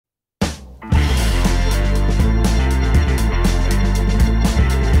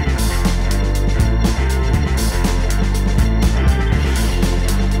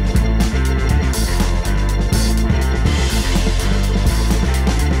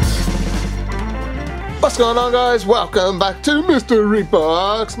What's going on, guys? Welcome back to Mystery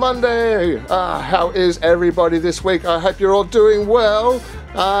Box Monday. How is everybody this week? I hope you're all doing well.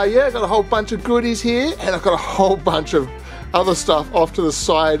 Yeah, got a whole bunch of goodies here, and I've got a whole bunch of other stuff off to the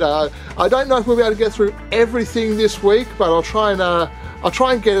side. I don't know if we'll be able to get through everything this week, but I'll try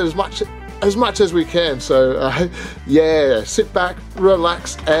and get as much as we can. So yeah, sit back,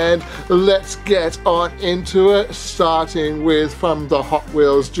 relax, and let's get on into it. Starting with, from the Hot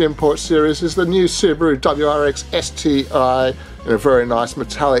Wheels Gymport series, is the new Subaru WRX STI in a very nice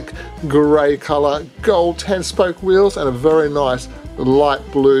metallic grey colour, gold 10-spoke wheels, and a very nice light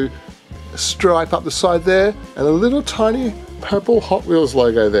blue stripe up the side there, and a little tiny purple Hot Wheels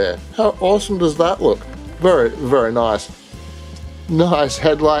logo there. How awesome does that look? Very, very nice. Nice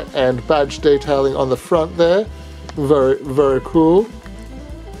headlight and badge detailing on the front there. Very, very cool.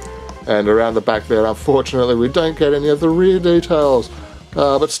 And around the back there, unfortunately, we don't get any of the rear details.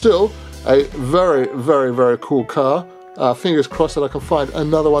 But still, a very, very, very cool car. Fingers crossed that I can find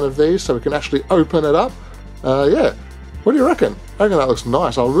another one of these so we can actually open it up. Yeah, what do you reckon? I reckon that looks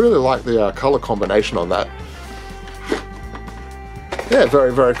nice. I really like the colour combination on that. Yeah,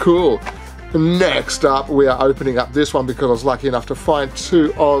 very, very cool. Next up, we are opening up this one because I was lucky enough to find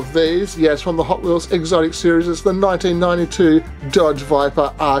two of these. Yes, from the Hot Wheels Exotic Series, it's the 1992 Dodge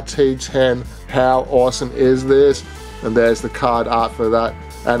Viper RT10. How awesome is this? And there's the card art for that.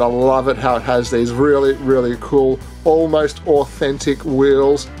 And I love it how it has these really, really cool, almost authentic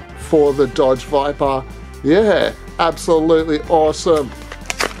wheels for the Dodge Viper. Yeah, absolutely awesome.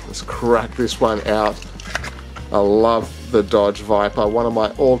 Let's crack this one out. I love the Dodge Viper, one of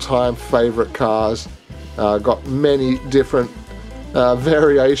my all-time favorite cars. Got many different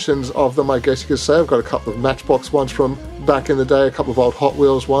variations of them, I guess you could say. I've got a couple of Matchbox ones from back in the day, a couple of old Hot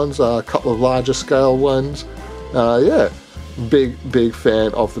Wheels ones, a couple of larger scale ones. Yeah, big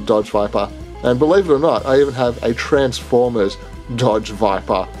fan of the Dodge Viper. And believe it or not, I even have a Transformers Dodge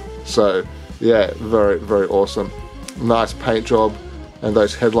Viper. So yeah, very, very awesome. Nice paint job, and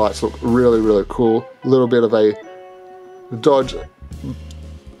those headlights look really, really cool. A little bit of a Dodge,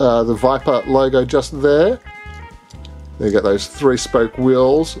 the Viper logo just there. You get those 3-spoke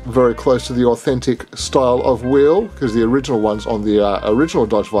wheels, very close to the authentic style of wheel, because the original ones on the original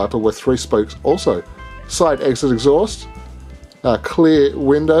Dodge Viper were 3 spokes also. Side exit exhaust, clear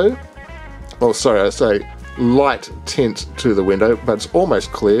window. Oh, sorry, I say light tint to the window, but it's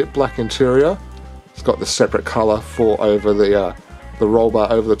almost clear. Black interior. It's got the separate colour for over the roll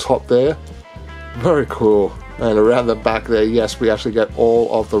bar over the top there. Very cool. And around the back there, yes, we actually get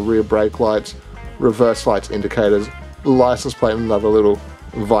all of the rear brake lights, reverse lights, indicators, license plate, and another little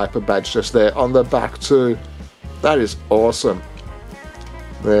Viper badge just there on the back too. That is awesome.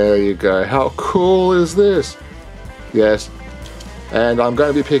 There you go. How cool is this? Yes. And I'm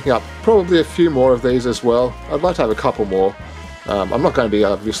going to be picking up probably a few more of these as well. I'd like to have a couple more. I'm not going to be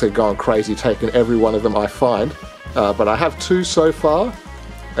obviously going crazy taking every one of them I find, but I have 2 so far.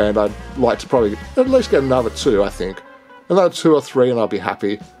 And I'd like to probably at least get another 2, I think. Another 2 or 3 and I'll be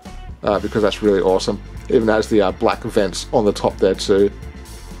happy, because that's really awesome. Even has the black vents on the top there too.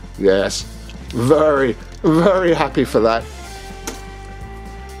 Yes, very, very happy for that.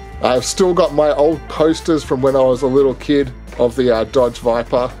 I've still got my old posters from when I was a little kid of the Dodge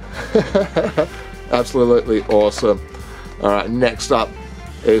Viper. Absolutely awesome. Alright, next up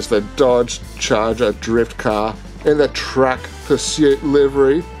is the Dodge Charger drift car in the Track Pursuit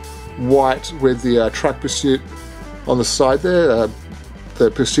livery, white with the Track Pursuit on the side there.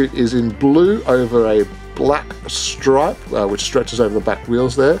 The Pursuit is in blue over a black stripe, which stretches over the back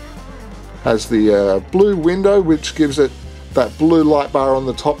wheels there. Has the blue window, which gives it that blue light bar on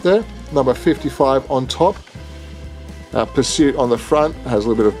the top there. Number 55 on top. Pursuit on the front has a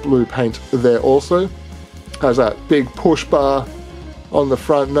little bit of blue paint there also. Has that big push bar on the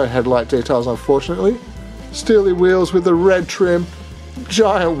front, no headlight details unfortunately. Steely wheels with the red trim,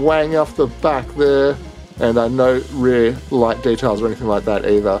 giant wang off the back there, and no rear light details or anything like that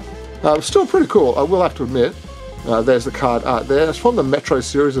either. Still pretty cool, I will have to admit. There's the card art there. It's from the Metro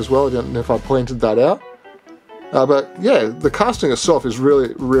series as well, I don't know if I pointed that out. But yeah, the casting itself is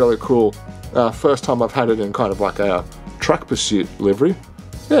really, really cool. First time I've had it in kind of like a Track Pursuit livery.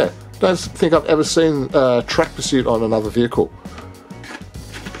 Yeah, don't think I've ever seen Track Pursuit on another vehicle.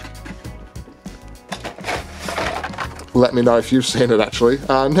 Let me know if you've seen it actually.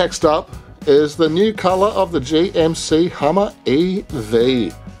 Next up is the new colour of the GMC Hummer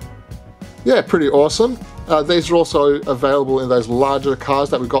EV. Yeah, pretty awesome. These are also available in those larger cars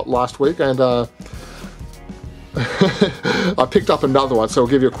that we got last week, and I picked up another one, so I'll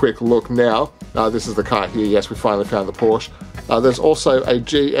give you a quick look now. This is the car here. Yes, we finally found the Porsche. There's also a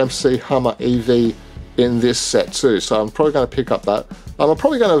GMC Hummer EV in this set too, so I'm probably going to pick up that. I'm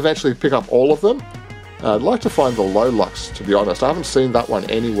probably going to eventually pick up all of them. I'd like to find the low lux, to be honest. I haven't seen that one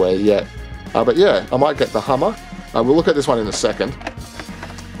anywhere yet. But yeah, I might get the Hummer. We'll look at this one in a second.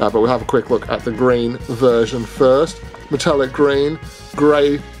 But we'll have a quick look at the green version first. Metallic green,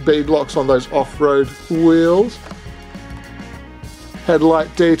 grey bead locks on those off-road wheels.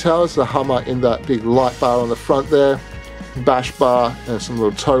 Headlight details, the Hummer in that big light bar on the front there. Bash bar and some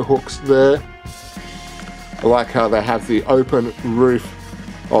little tow hooks there. I like how they have the open roof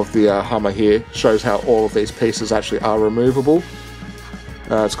of the Hummer here. Shows how all of these pieces actually are removable.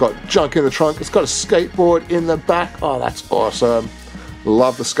 It's got junk in the trunk. It's got a skateboard in the back. Oh, that's awesome.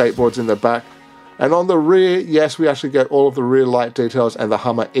 Love the skateboards in the back. And on the rear, yes, we actually get all of the rear light details and the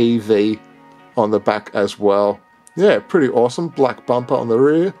Hummer EV on the back as well. Yeah, pretty awesome. Black bumper on the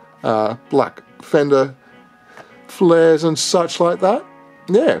rear. Black fender flares and such like that.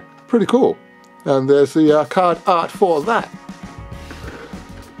 Yeah, pretty cool. And there's the card art for that.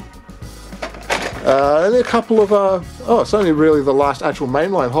 And a couple of, oh, it's only really the last actual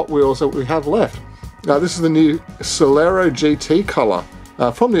mainline Hot Wheels that we have left. This is the new Solido GT colour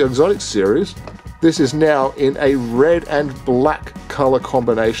from the Exotic series. This is now in a red and black colour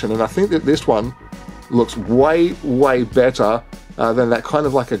combination, and I think that this one looks way, way better than that kind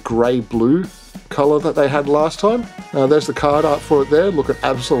of like a grey-blue colour that they had last time. There's the card art for it there, looking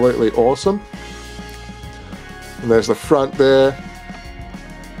absolutely awesome. And there's the front there.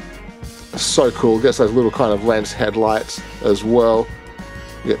 So cool, gets those little kind of lens headlights as well.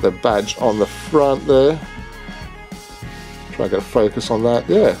 You get the badge on the front there. Try to get a focus on that,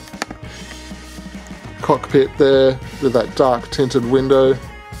 yeah. Cockpit there with that dark tinted window.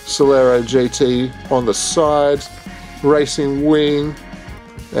 Solido GT on the sides. Racing wing.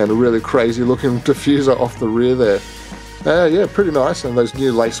 And a really crazy looking diffuser off the rear there. Yeah, pretty nice. And those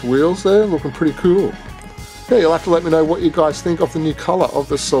new lace wheels there, looking pretty cool. Yeah, you'll have to let me know what you guys think of the new colour of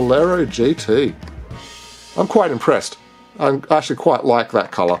the Solido GT. I'm quite impressed. I actually quite like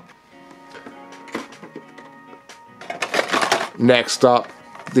that colour. Next up,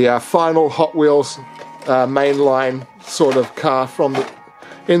 the final Hot Wheels mainline sort of car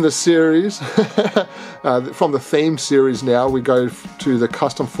in the series. From the theme series now, we go to the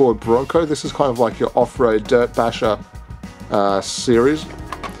Custom Ford Bronco. This is kind of like your off-road dirt basher series.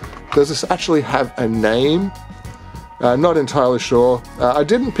 Does this actually have a name? Not entirely sure. I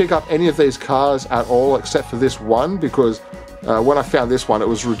didn't pick up any of these cars at all except for this one, because when I found this one it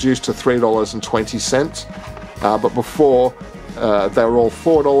was reduced to $3.20, but before they were all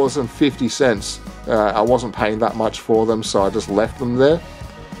 $4.50. I wasn't paying that much for them, so I just left them there.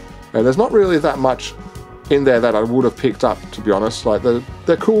 And there's not really that much in there that I would have picked up, to be honest. Like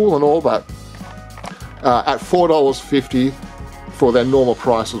they're cool and all, but at $4.50 for their normal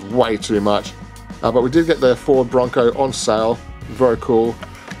price was way too much. But we did get the Ford Bronco on sale. Very cool.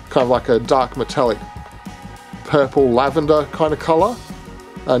 Kind of like a dark metallic purple lavender kind of colour.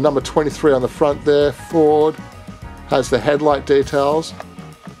 Number 23 on the front there. Ford. Has the headlight details.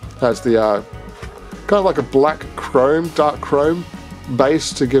 Has the kind of like a black chrome, dark chrome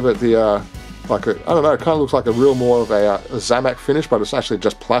base to give it the like a, I don't know, it kind of looks like a real more of a Zamak finish, but it's actually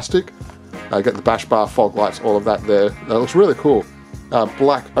just plastic. Get the bash bar, fog lights, all of that there. That looks really cool.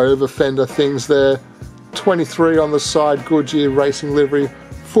 Black over fender things there. 23 on the side, Goodyear racing livery.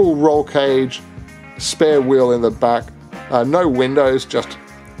 Full roll cage. Spare wheel in the back. No windows, just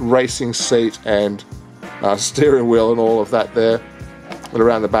racing seat and steering wheel and all of that there. And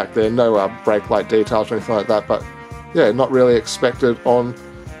around the back there, no brake light details or anything like that. But yeah, not really expected on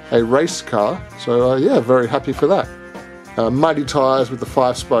a race car. So yeah, very happy for that. Muddy tyres with the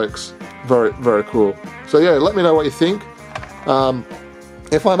 5 spokes. Very, very cool. So yeah, let me know what you think.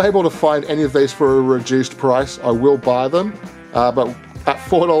 If I'm able to find any of these for a reduced price, I will buy them. But at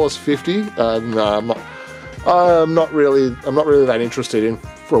 $4.50, no, I'm not really that interested in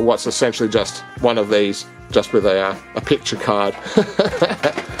for what's essentially just one of these, just with a picture card.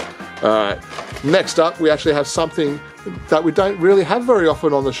 Alright, next up we actually have something that we don't really have very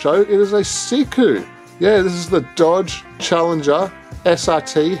often on the show. It is a siku. Yeah, this is the Dodge Challenger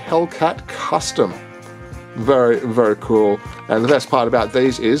SRT Hellcat Custom. Very, very cool. And the best part about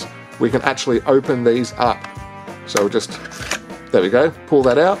these is we can actually open these up. So just, there we go, pull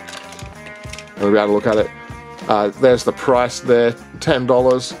that out and we'll be able to look at it. There's the price there,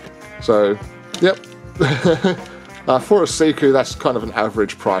 $10. So, yep. For a siku, that's kind of an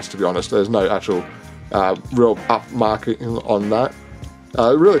average price, to be honest. There's no actual real upmarket on that.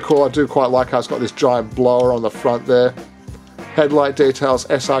 Really cool. I do quite like how it's got this giant blower on the front there. Headlight details,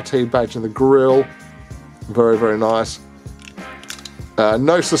 SRT badge in the grille. Very, very nice.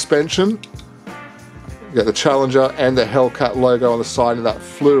 No suspension. You got the Challenger and the Hellcat logo on the side in that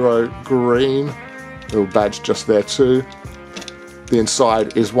fluoro green. Little badge just there too. The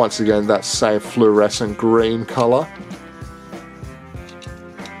inside is once again that same fluorescent green colour.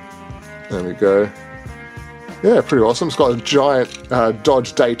 There we go. Yeah, pretty awesome. It's got a giant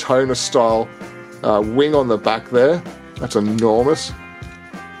Dodge Daytona style wing on the back there. That's enormous.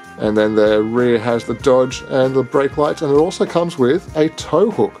 And then the rear has the Dodge and the brake lights, and it also comes with a tow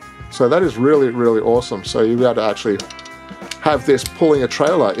hook. So that is really, really awesome. So you'll be able to actually have this pulling a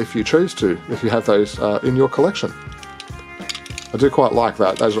trailer if you choose to, if you have those in your collection. I do quite like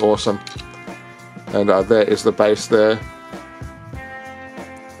that. Those are awesome. And there is the base there.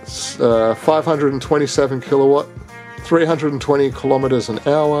 It's 527 kilowatt, 320 kilometers an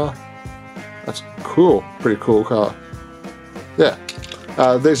hour. That's cool. Pretty cool car. Yeah.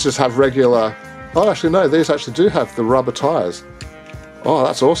 These just have regular... Oh, actually no, these actually do have the rubber tires. Oh,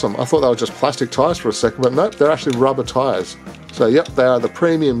 that's awesome. I thought they were just plastic tires for a second, but nope, they're actually rubber tires. So yep, they are the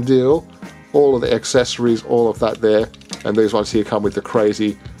premium deal. All of the accessories, all of that there. And these ones here come with the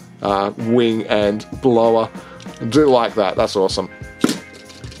crazy wing and blower. I do like that, that's awesome.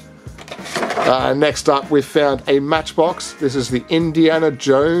 Next up, we found a matchbox. This is the Indiana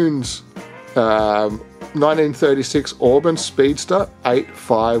Jones 1936 Auburn Speedster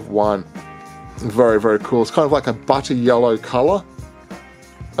 851. Very, very cool. It's kind of like a butter yellow colour.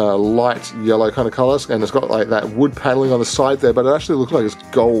 Light yellow kind of colours, and it's got like that wood paneling on the side there, but it actually looks like it's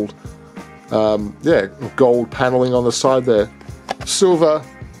gold. Yeah, gold paneling on the side there. Silver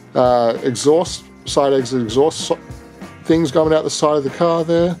exhaust, side exit exhaust things coming out the side of the car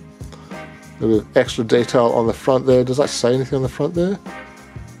there. A bit of extra detail on the front there. Does that say anything on the front there?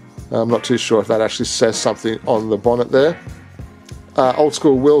 I'm not too sure if that actually says something on the bonnet there. Old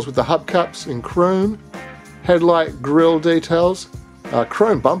school wheels with the hubcaps in chrome. Headlight grille details.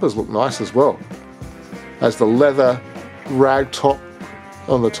 Chrome bumpers look nice as well. Has the leather rag top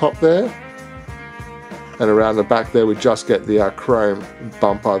on the top there. And around the back there we just get the chrome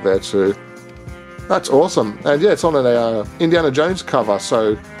bumper there too. That's awesome. And yeah, it's on an Indiana Jones cover,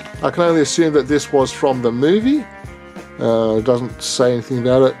 so I can only assume that this was from the movie. It doesn't say anything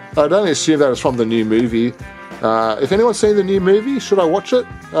about it. I'd only assume that it's from the new movie. If anyone's seen the new movie, should I watch it?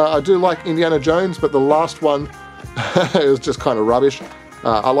 I do like Indiana Jones, but the last one it was just kind of rubbish.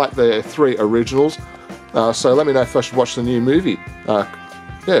 I like the 3 originals, so let me know if I should watch the new movie.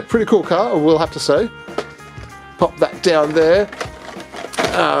 Yeah, pretty cool car, I will have to say. Pop that down there.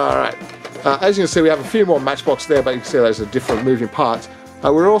 Alright, as you can see we have a few more Matchbox there, but you can see those are different moving parts.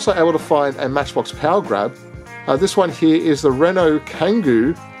 We're also able to find a Matchbox Power Grab. This one here is the Renault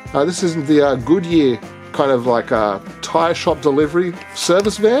Kangoo. This is the Goodyear kind of like a tyre shop delivery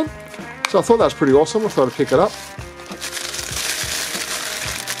service van. So I thought that was pretty awesome. I thought I'd pick it up.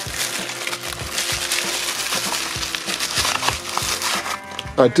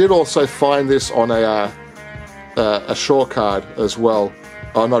 I did also find this on a short card as well.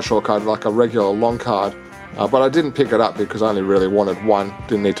 Oh, not a short card, like a regular long card. But I didn't pick it up because I only really wanted one.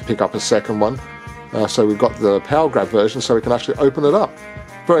 Didn't need to pick up a second one. So we've got the Power Grab version so we can actually open it up.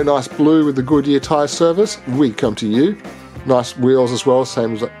 Very nice blue with the Goodyear tyre service. We come to you. Nice wheels as well,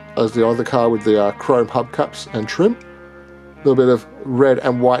 same as the other car with the chrome hubcaps and trim. A little bit of red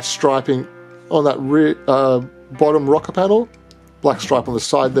and white striping on that rear, bottom rocker panel. Black stripe on the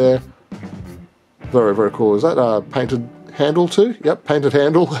side there. Very, very cool. Is that a painted handle too? Yep, painted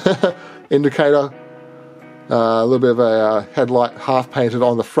handle. Indicator. A little bit of a headlight half painted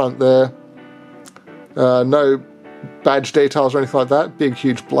on the front there. No badge details or anything like that. Big,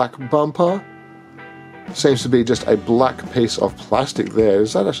 huge black bumper. Seems to be just a black piece of plastic there.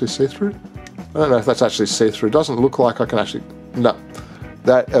 Is that actually see-through? I don't know if that's actually see-through. Doesn't look like I can actually... No.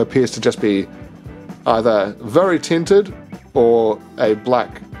 That appears to just be either very tinted or a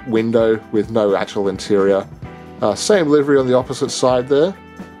black window with no actual interior. Same livery on the opposite side there.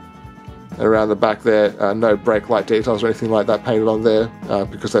 And around the back there, no brake light details or anything like that painted on there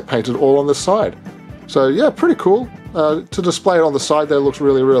because they're painted all on the side. So yeah, pretty cool. To display it on the side there looks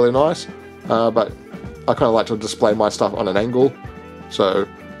really, really nice. But I kind of like to display my stuff on an angle. So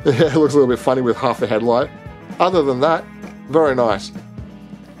yeah, it looks a little bit funny with half the headlight. Other than that, very nice.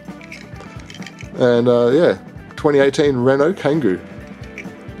 And yeah, 2018 Renault Kangoo.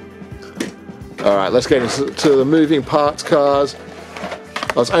 Alright, let's get into the moving parts cars.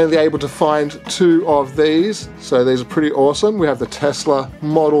 I was only able to find 2 of these, so these are pretty awesome. We have the Tesla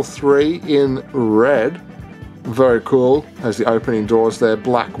Model 3 in red. Very cool. Has the opening doors there,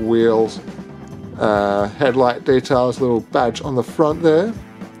 black wheels, headlight details, little badge on the front there.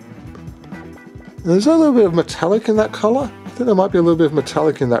 There's a little bit of metallic in that colour. I think there might be a little bit of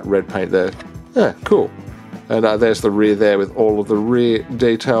metallic in that red paint there. Yeah, cool. And there's the rear there with all of the rear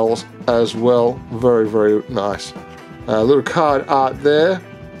details as well. Very, very nice. Little card art there.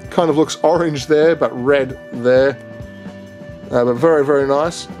 Kind of looks orange there, but red there. But very, very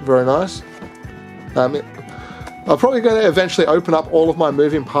nice. Very nice. I'm probably going to eventually open up all of my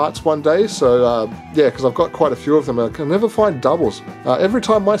moving parts one day. So, yeah, because I've got quite a few of them. I can never find doubles. Every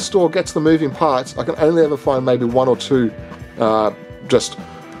time my store gets the moving parts, I can only ever find maybe one or two just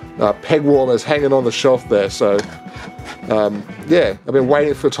peg warmers hanging on the shelf there. So, yeah, I've been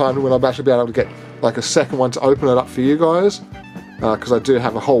waiting for a time when I'll actually be able to get like a second one to open it up for you guys, because I do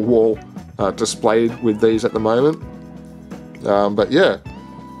have a whole wall displayed with these at the moment. But yeah,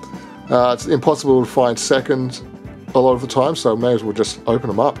 it's impossible to find seconds a lot of the time, so I may as well just open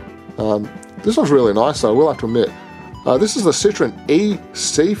them up. This one's really nice, though, I will have to admit. This is the Citroen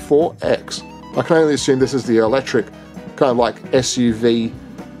EC4X. I can only assume this is the electric kind of like SUV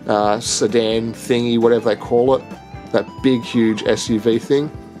sedan thingy, whatever they call it. That big, huge SUV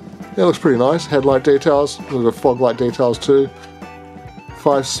thing. Yeah, it looks pretty nice. Headlight details, a little bit of fog light details too.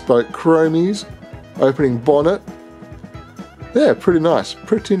 5-spoke chromies. Opening bonnet. Yeah, pretty nice.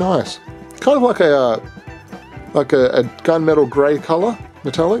 Pretty nice. Kind of like a gunmetal grey colour,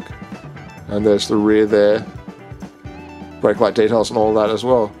 metallic. And there's the rear there. Brake light details and all that as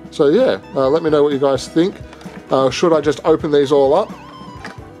well. So yeah, let me know what you guys think. Should I just open these all up?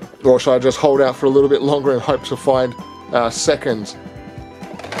 Or should I just hold out for a little bit longer and hope to find seconds?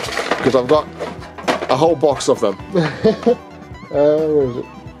 Because I've got a whole box of them. Where is it?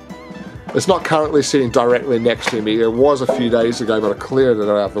 It's not currently sitting directly next to me. It was a few days ago, but I cleared it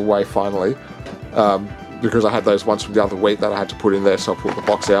out of the way finally. Because I had those ones from the other week that I had to put in there, so I put the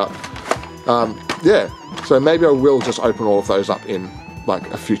box out. Yeah, so maybe I will just open all of those up in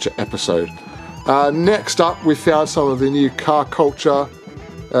like a future episode. Next up, we found some of the new car culture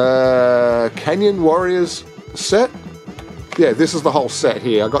Canyon Warriors set. Yeah, this is the whole set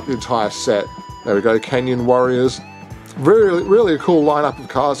here. I got the entire set. There we go, Canyon Warriors. Really, really a cool lineup of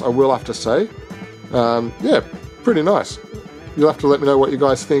cars, I will have to say. Yeah, pretty nice. You'll have to let me know what you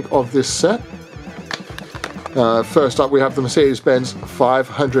guys think of this set. First up, we have the Mercedes-Benz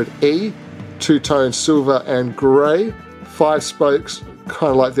 500E, two-tone silver and grey, 5 spokes,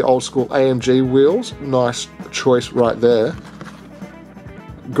 kind of like the old school AMG wheels. Nice choice right there.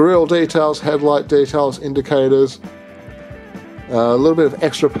 Grille details, headlight details, indicators. A little bit of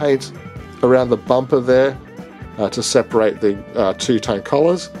extra paint around the bumper there to separate the two-tone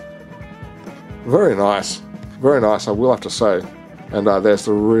colours. Very nice. Very nice, I will have to say. And there's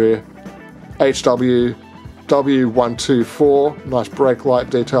the rear HW W124. Nice brake light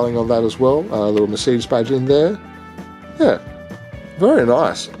detailing on that as well. A little Mercedes badge in there. Yeah, very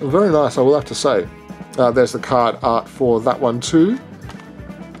nice. Very nice, I will have to say. There's the card art for that one too.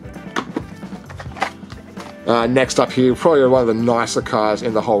 Next up here, probably one of the nicer cars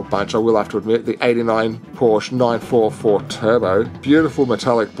in the whole bunch, I will have to admit, the 89 Porsche 944 Turbo. Beautiful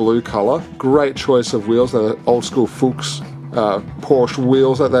metallic blue colour. Great choice of wheels. They're the old school Fuchs Porsche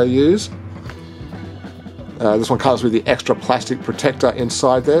wheels that they use. This one comes with the extra plastic protector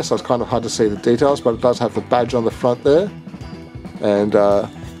inside there, so it's kind of hard to see the details, but it does have the badge on the front there. And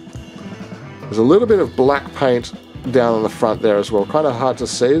there's a little bit of black paint down on the front there as well. Kind of hard to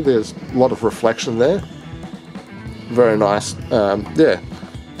see. There's a lot of reflection there. Very nice. Yeah,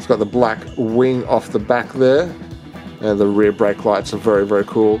 it's got the black wing off the back there, and the rear brake lights are very, very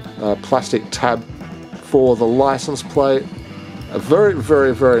cool. Plastic tab for the license plate. A very,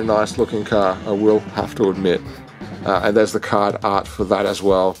 very, very nice looking car, I will have to admit. And there's the card art for that as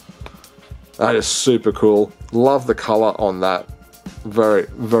well. That is super cool. Love the colour on that. Very,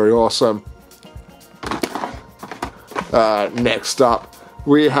 very awesome. Next up,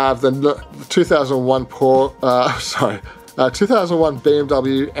 we have the 2001 2001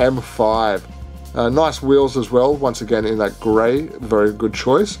 BMW M5. Nice wheels as well, once again in that grey, very good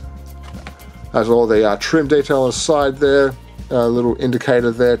choice. Has all the trim detail on the side there, a little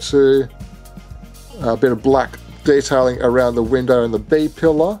indicator there too. A bit of black detailing around the window and the B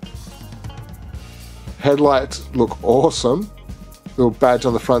pillar. Headlights look awesome. Little badge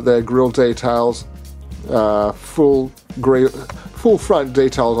on the front there, grille details, full front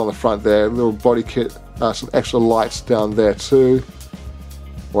details on the front there, little body kit, some extra lights down there too.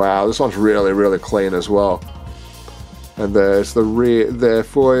 Wow, this one's really, really clean as well. And there's the rear there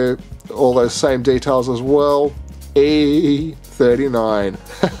for you, all those same details as well. E39.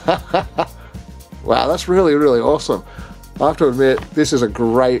 Wow, that's really, really awesome. I have to admit, this is a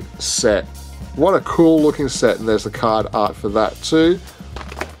great set. What a cool looking set, and there's the card art for that too.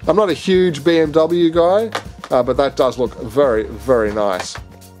 I'm not a huge BMW guy, but that does look very, very nice.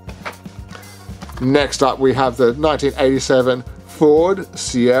 Next up we have the 1987 Ford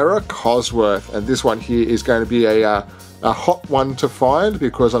Sierra Cosworth, and this one here is going to be a hot one to find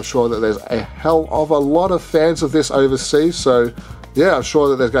because I'm sure that there's a hell of a lot of fans of this overseas. So yeah, I'm sure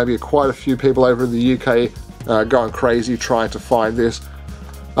that there's going to be quite a few people over in the UK going crazy trying to find this.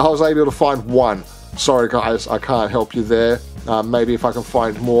 I was able to find one. Sorry guys, I can't help you there. Maybe if I can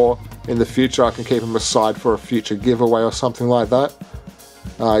find more in the future, I can keep them aside for a future giveaway or something like that.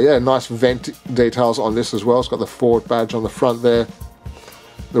 Yeah, nice vent details on this as well. It's got the Ford badge on the front there.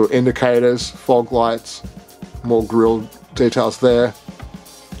 Little indicators, fog lights, more grille details there.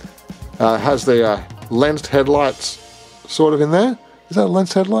 Has the lensed headlights sort of in there. Is that a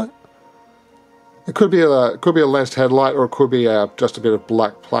lensed headlight? It could be a lensed headlight, or it could be just a bit of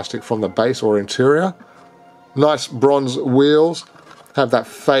black plastic from the base or interior. Nice bronze wheels. Have that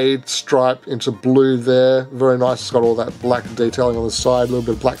fade stripe into blue there. Very nice. It's got all that black detailing on the side. A little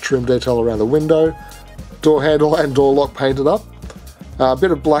bit of black trim detail around the window. Door handle and door lock painted up. A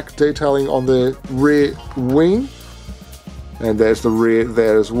bit of black detailing on the rear wing. And there's the rear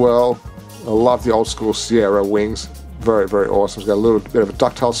there as well. I love the old school Sierra wings. Very, very awesome. It's got a little bit of a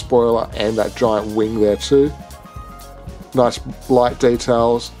ducktail spoiler and that giant wing there too. Nice light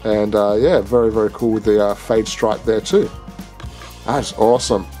details, and yeah, very, very cool with the fade stripe there too. That's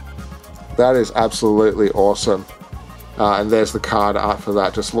awesome. That is absolutely awesome. And there's the card art for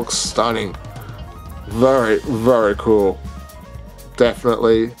that. Just looks stunning. Very, very cool.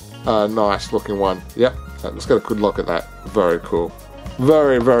 Definitely a nice looking one. Yep, let's get a good look at that. Very cool.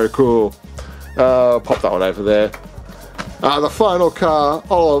 Very, very cool. Pop that one over there. The final car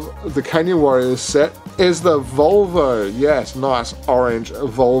of the Canyon Warriors set is the Volvo. Yes, nice orange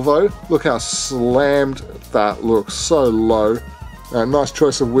Volvo. Look how slammed that looks. So low. Nice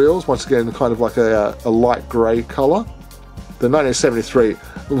choice of wheels. Once again, kind of like a light grey colour. The 1973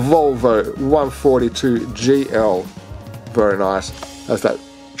 Volvo 142 GL. Very nice. Has that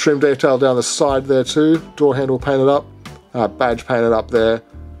trim detail down the side there too. Door handle painted up. Badge painted up there.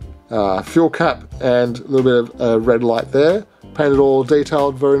 Fuel cap and a little bit of red light there. Painted all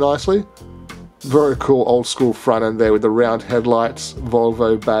detailed very nicely. Very cool old school front end there with the round headlights.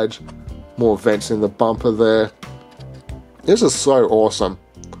 Volvo badge. More vents in the bumper there. This is so awesome.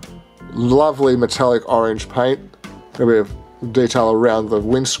 Lovely metallic orange paint. A bit of detail around the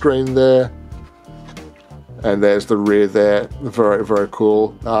windscreen there. And there's the rear there. Very, very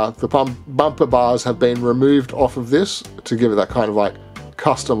cool. The bumper bars have been removed off of this to give it that kind of like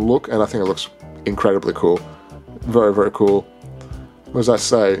custom look, and I think it looks incredibly cool. Very, very cool. What does that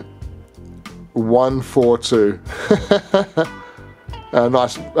say? 142.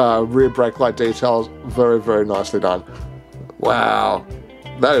 Nice rear brake light details. Very, very nicely done. Wow,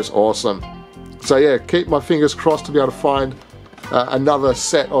 that is awesome. So yeah, keep my fingers crossed to be able to find another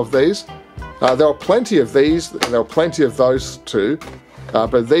set of these. There were plenty of these, and there were plenty of those two,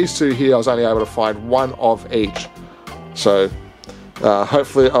 but these two here I was only able to find one of each. So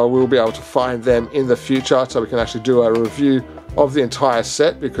hopefully I will be able to find them in the future so we can actually do a review of the entire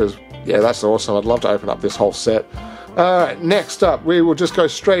set, because yeah, that's awesome. I'd love to open up this whole set. Alright, next up we will just go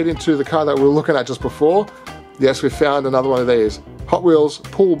straight into the car that we were looking at just before. Yes, we found another one of these. Hot Wheels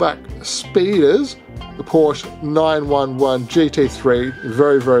pullback speeders. The Porsche 911 GT3.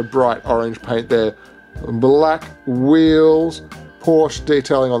 Very, very bright orange paint there. Black wheels. Porsche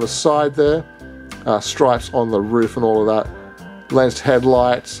detailing on the side there. Stripes on the roof and all of that. Lensed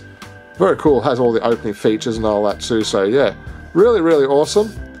headlights. Very cool. Has all the opening features and all that too. So yeah, really, really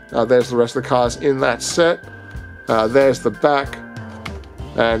awesome. There's the rest of the cars in that set. There's the back.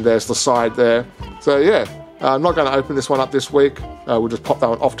 And there's the side there. So yeah. I'm not going to open this one up this week. We'll just pop that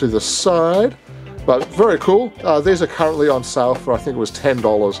one off to the side. But very cool. These are currently on sale for, I think it was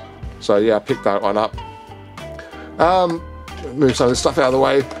 $10. So yeah, I picked that one up. Move some of this stuff out of the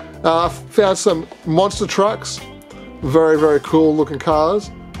way. Found some monster trucks. Very, very cool looking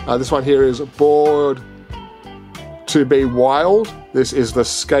cars. This one here is Bored to Be Wild. This is the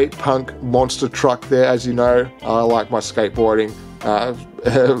skate punk monster truck there. As you know, I like my skateboarding.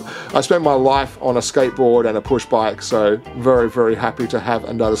 I spent my life on a skateboard and a push bike, so very, very happy to have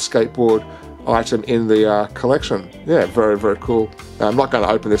another skateboard item in the collection. Yeah, very, very cool. I'm not going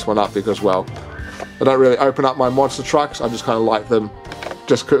to open this one up because, well, I don't really open up my monster trucks. I just kind of like them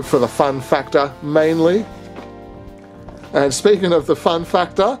just for the fun factor mainly. And speaking of the fun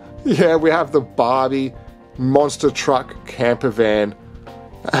factor, yeah, we have the Barbie monster truck camper van.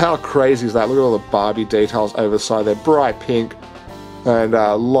 How crazy is that? Look at all the Barbie details over the side there. Bright pink and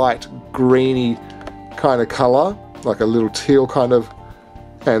light greeny kind of color, like a little teal kind of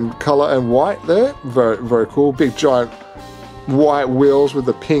and color and white there. Very, very cool. Big giant white wheels with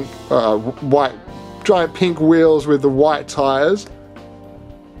the pink white giant pink wheels with the white tires.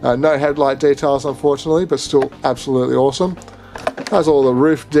 No headlight details, unfortunately, but still absolutely awesome. Has all the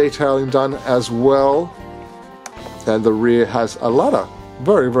roof detailing done as well. And the rear has a ladder.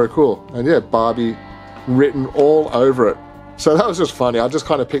 Very, very cool. And yeah, Barbie written all over it. So that was just funny. I just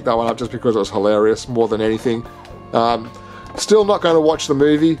kind of picked that one up just because it was hilarious more than anything. Still not going to watch the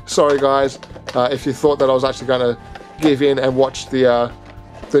movie. Sorry, guys. If you thought that I was actually going to give in and watch the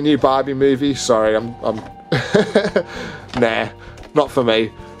new Barbie movie, sorry, I'm nah, not for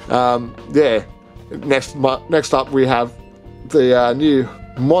me. Yeah. Next up, we have the new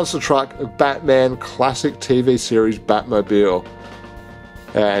monster truck Batman classic TV series Batmobile.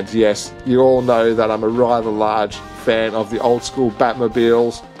 And yes, you all know that I'm a rather large fan of the old school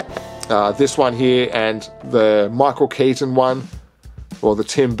Batmobiles. This one here and the Michael Keaton one, or the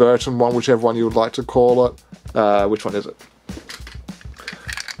Tim Burton one, whichever one you would like to call it. Which one is it?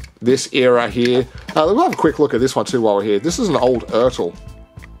 This era here. We'll have a quick look at this one too while we're here. This is an old Ertl.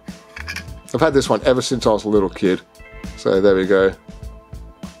 I've had this one ever since I was a little kid. So there we go.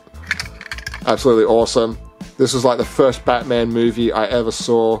 Absolutely awesome. This is like the first Batman movie I ever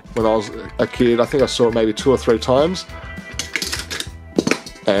saw when I was a kid. I think I saw it maybe 2 or 3 times.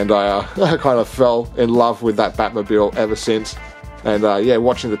 And I kind of fell in love with that Batmobile ever since. And yeah,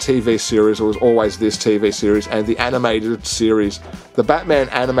 watching the TV series, it was always this TV series. And the animated series, the Batman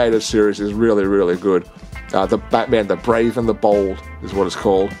animated series is really, really good. The Batman, the Brave and the Bold is what it's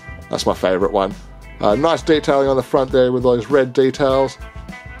called. That's my favourite one. Nice detailing on the front there with those red details.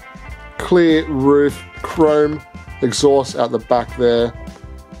 Clear roof, chrome exhaust out the back there.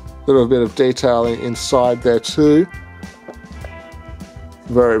 A little bit of detailing inside there too.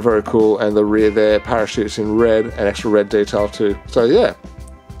 Very, very cool. And the rear there, parachutes in red and extra red detail too. So yeah,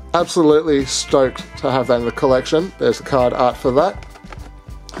 absolutely stoked to have that in the collection. There's the card art for that.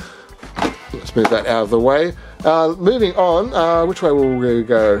 Let's move that out of the way. Moving on, which way will we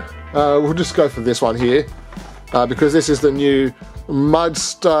go? We'll just go for this one here. Because this is the new Mud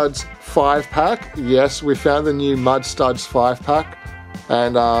Studs 5-pack. Yes, we found the new Mud Studs 5-pack.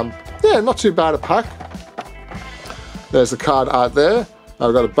 And yeah, not too bad a pack. There's the card art there.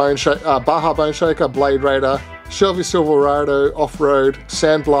 I've got a Baja Bone Shaker, Blade Raider, Shelby Silverado, Off-Road,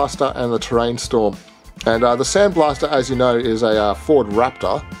 Sandblaster, and the Terrain Storm. And the Sandblaster, as you know, is a Ford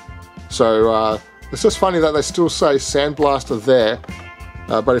Raptor. So it's just funny that they still say Sandblaster there.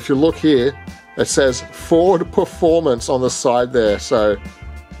 But if you look here, it says Ford Performance on the side there. So,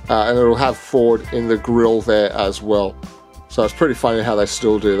 and it'll have Ford in the grille there as well. So it's pretty funny how they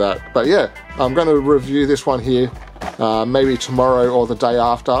still do that. But yeah, I'm going to review this one here. Maybe tomorrow or the day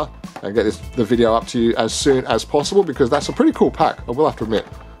after, and get the video up to you as soon as possible, because that's a pretty cool pack, I will have to admit.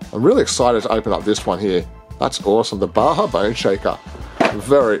 I'm really excited to open up this one here. That's awesome, the Baja Bone Shaker.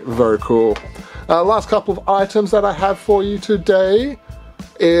 Very, very cool. Last couple of items that I have for you today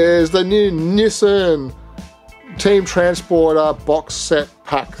is the new Nissan Team Transporter box set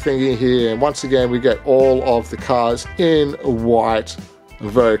pack thingy here. And once again, we get all of the cars in white.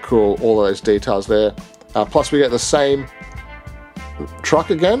 Very cool, all of those details there. Plus we get the same truck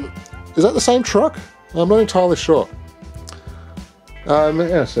again. Is that the same truck? I'm not entirely sure. Yeah,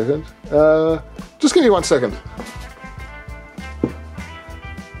 a second. Just give me 1 second.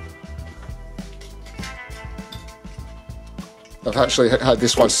 I've actually had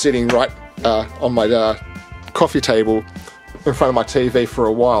this one sitting right on my coffee table in front of my TV for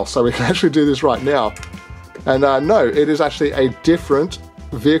a while, so we can actually do this right now. And no, it is actually a different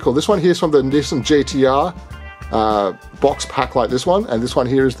vehicle. This one here is from the Nissan GTR box pack like this one, and this one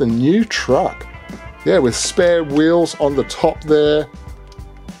here is the new truck. Yeah, with spare wheels on the top there.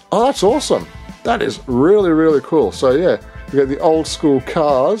 Oh, that's awesome. That is really, really cool. So yeah, we get the old school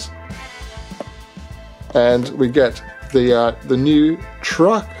cars, and we get the new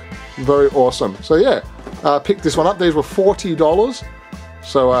truck. Very awesome. So yeah, picked this one up. These were $40.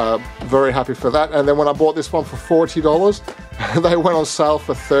 So very happy for that. And then when I bought this one for $40, they went on sale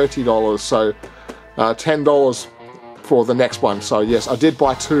for $30. So $10 for the next one. So yes, I did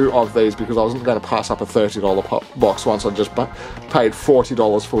buy 2 of these because I wasn't going to pass up a $30 box once. I just paid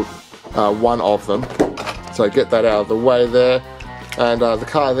 $40 for one of them. So get that out of the way there. And the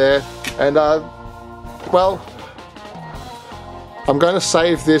car there. And well, I'm going to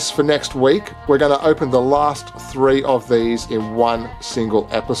save this for next week. We're going to open the last 3 of these in one single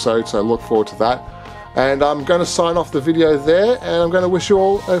episode, so look forward to that. And I'm going to sign off the video there, and I'm going to wish you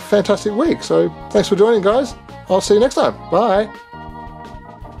all a fantastic week. So thanks for joining, guys. I'll see you next time. Bye.